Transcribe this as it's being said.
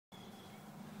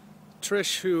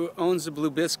Trish, who owns the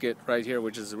Blue Biscuit right here,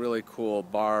 which is a really cool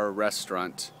bar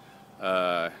restaurant,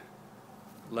 let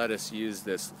us use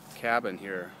this cabin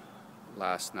here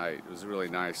last night. It was really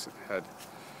nice. It had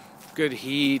good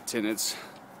heat, and it's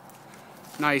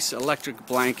nice electric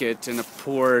blanket and a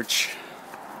porch.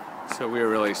 So we were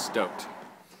really stoked.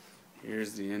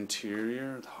 Here's the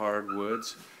interior, the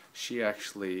hardwoods. She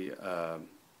actually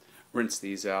rinsed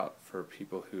these out for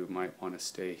people who might want to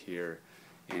stay here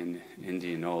in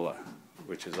Indianola,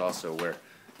 which is also where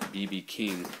B.B.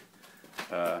 King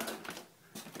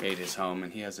made his home,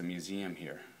 and he has a museum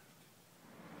here.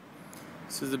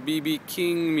 This is the B.B.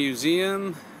 King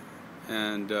Museum,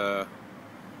 and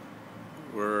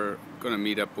we're going to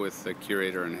meet up with the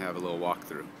curator and have a little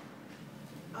walkthrough.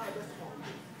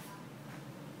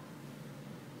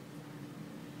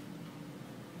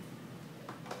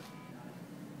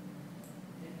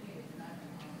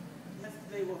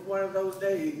 Yesterday was one of those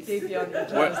days. Keep younger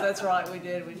toes. That's right, we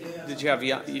did. Yeah. Did you have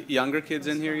younger kids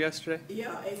in here yesterday?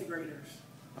 Yeah, 8th graders.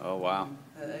 Oh, wow.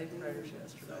 8th graders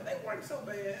yesterday. So they weren't so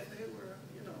bad. They were,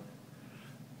 you know.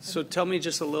 So tell me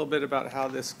just a little bit about how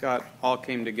this all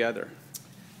came together.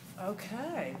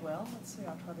 Okay, well, let's see,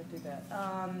 I'll try to do that.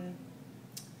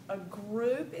 A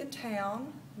group in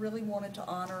town really wanted to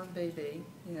honor BB,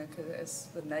 you know, because it's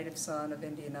the native son of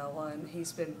Indianola, and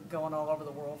he's been going all over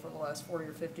the world for the last 40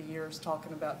 or 50 years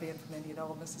talking about being from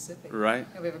Indianola, Mississippi. Right.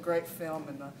 And we have a great film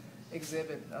in the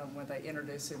exhibit when they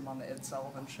introduce him on the Ed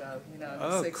Sullivan Show, you know, in the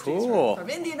Oh, 60s, cool. from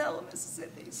Indianola,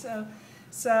 Mississippi. So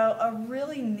a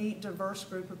really neat, diverse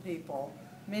group of people,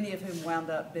 many of whom wound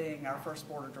up being our first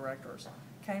board of directors,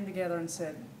 came together and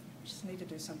said, we just need to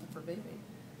do something for BB.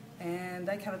 And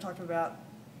they kind of talked about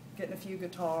getting a few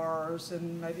guitars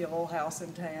and maybe a little house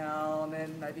in town,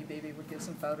 and maybe BB would get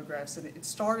some photographs. And it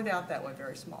started out that way,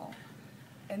 very small.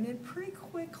 And then pretty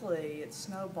quickly it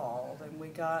snowballed, and we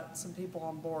got some people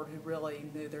on board who really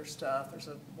knew their stuff. There's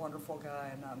a wonderful guy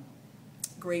in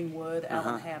Greenwood,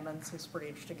 Alan Hammonds, who's a pretty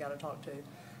interesting guy to talk to,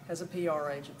 has a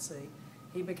PR agency.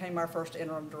 He became our first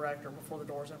interim director before the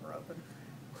doors ever opened.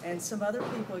 And some other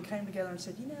people who came together and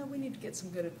said, you know, we need to get some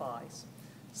good advice.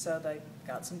 So they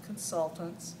got some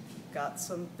consultants, got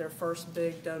their first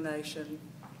big donation,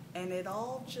 and it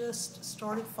all just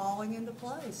started falling into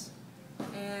place.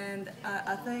 And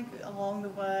I think along the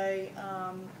way,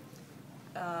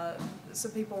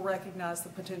 some people recognized the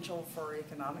potential for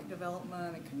economic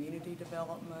development and community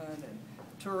development and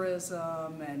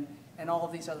tourism and all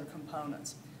of these other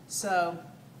components. So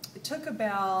it took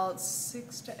about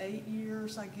 6 to 8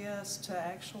 years, I guess, to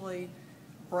actually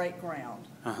break ground.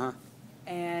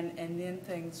 And then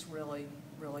things really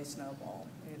snowballed.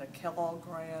 We had a Kellogg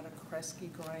grant, a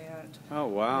Kresge grant. Oh,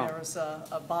 wow. There was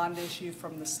a bond issue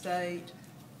from the state,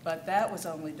 but that was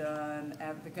only done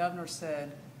after the governor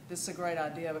said, this is a great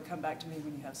idea, but come back to me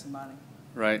when you have some money.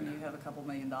 Right. And you have a couple $1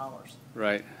 million.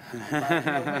 Right. But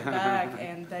they went back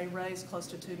and they raised close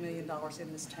to $2 million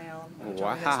in this town, which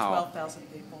only has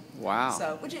 12,000 people. Wow.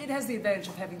 So, which it has the advantage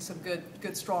of having some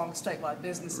good strong statewide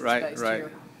businesses based right.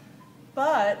 here.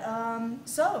 But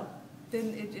so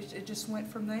then it just went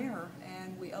from there,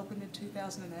 and we opened in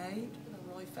 2008. A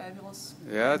really fabulous.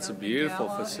 Yeah, it's a beautiful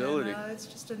facility. And, it's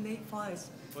just a neat place.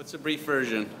 What's a brief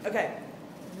version? Okay,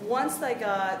 once they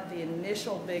got the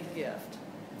initial big gift,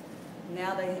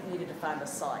 now they needed to find a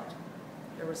site.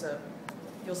 There was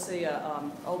you'll see a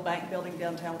old bank building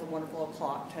downtown with a wonderful old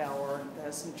clock tower that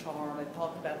has some charm. They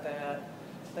talked about that.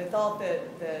 They thought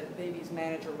that BB's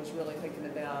manager was really thinking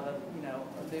about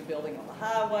a new building on the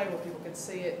highway where people could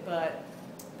see it, but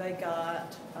they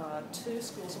got 2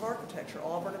 schools of architecture,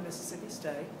 Auburn and Mississippi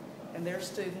State, and their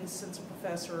students and some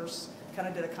professors kind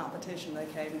of did a competition. They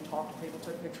came and talked to people,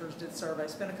 took pictures, did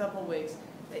surveys, spent a couple of weeks.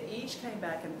 They each came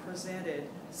back and presented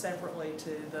separately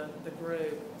to the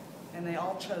group, and they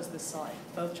all chose this site.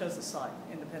 Both chose the site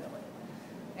independently.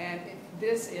 And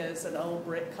this is an old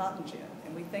brick cotton gin,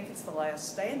 and we think it's the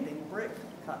last standing brick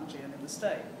cotton gin in the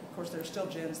state. Of course, there's still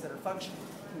gins that are functioning.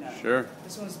 You know. Sure.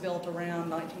 This one was built around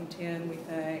 1910, we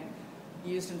think,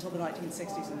 used until the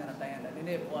 1960s and then abandoned, and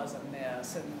it was a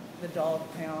mess. And the dog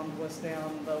pound was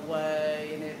down the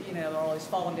way, and there were all these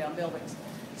fallen down buildings.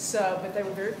 So, but they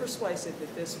were very persuasive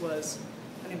that this was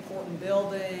an important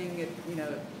building. It,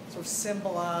 sort of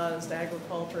symbolized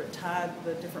agriculture. It tied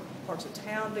the different parts of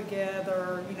town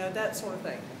together, that sort of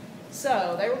thing.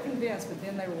 So they were convinced, but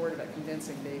then they were worried about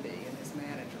convincing BB and his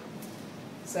manager.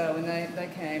 So when they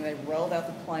came, they rolled out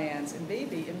the plans, and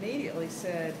BB immediately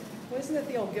said, well, isn't that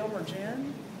the old Gilmer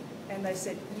Gin? And they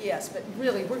said, yes, but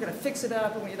really, we're going to fix it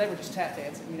up. And they were just tap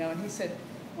dancing, And he said,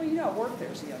 well, I work there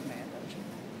as a young man, don't you?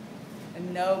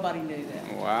 and nobody knew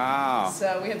that. Wow.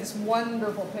 So we have this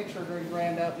wonderful picture during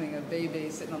grand opening of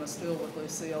BB sitting on a stool with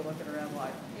Lucille looking around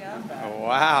like, yeah, I'm back.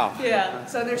 Wow. Yeah,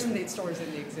 so there's some neat stories in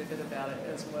the exhibit about it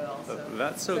as well. So,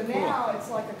 That's so cool. now it's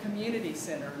like a community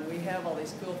center, and we have all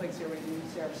these cool things here. We can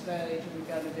use our stage, and we've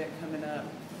got an event coming up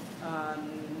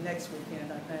next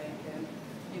weekend, I think. And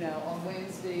you know, on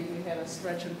Wednesday we had a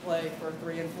stretch and play for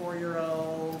 3- and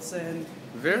 4-year-olds, and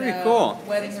Very cool.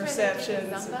 wedding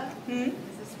receptions. Is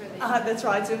this where they That's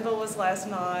right. Zumba was last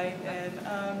night,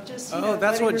 and just you know, Oh,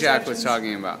 that's wedding what Jack was receptions.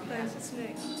 talking about. Thanks, it's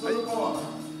neat.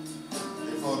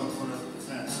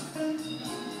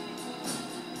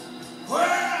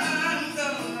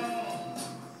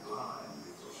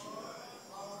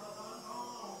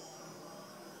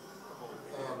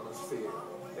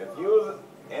 If you was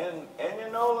in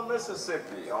Indianola,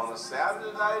 Mississippi, on a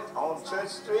Saturday night on Church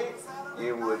Street,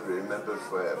 you would remember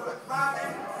forever.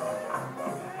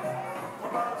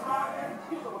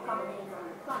 People were coming in from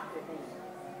the country then.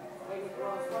 And it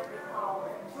was what they call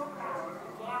a troop house,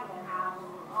 a gambling house,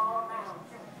 all around.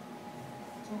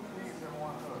 2 pigs and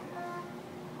 1 hook.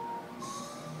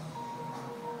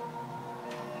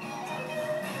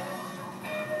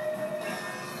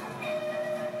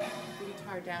 the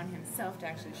guitar down himself to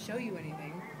actually show you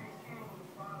anything.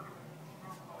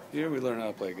 Here we learn how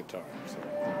to play guitar. So.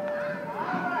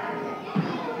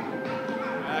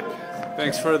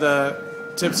 Thanks for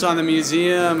the tips on the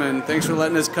museum, and thanks for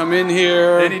letting us come in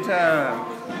here. Anytime.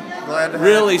 Glad to have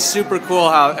Really super cool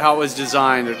how it was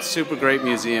designed. It's a super great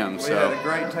museum. We So had a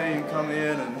great team come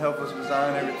in and help us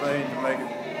design everything to make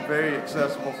it very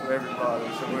accessible for everybody.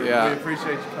 So we Yeah.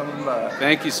 appreciate you coming by.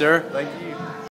 thank you, sir. Thank you.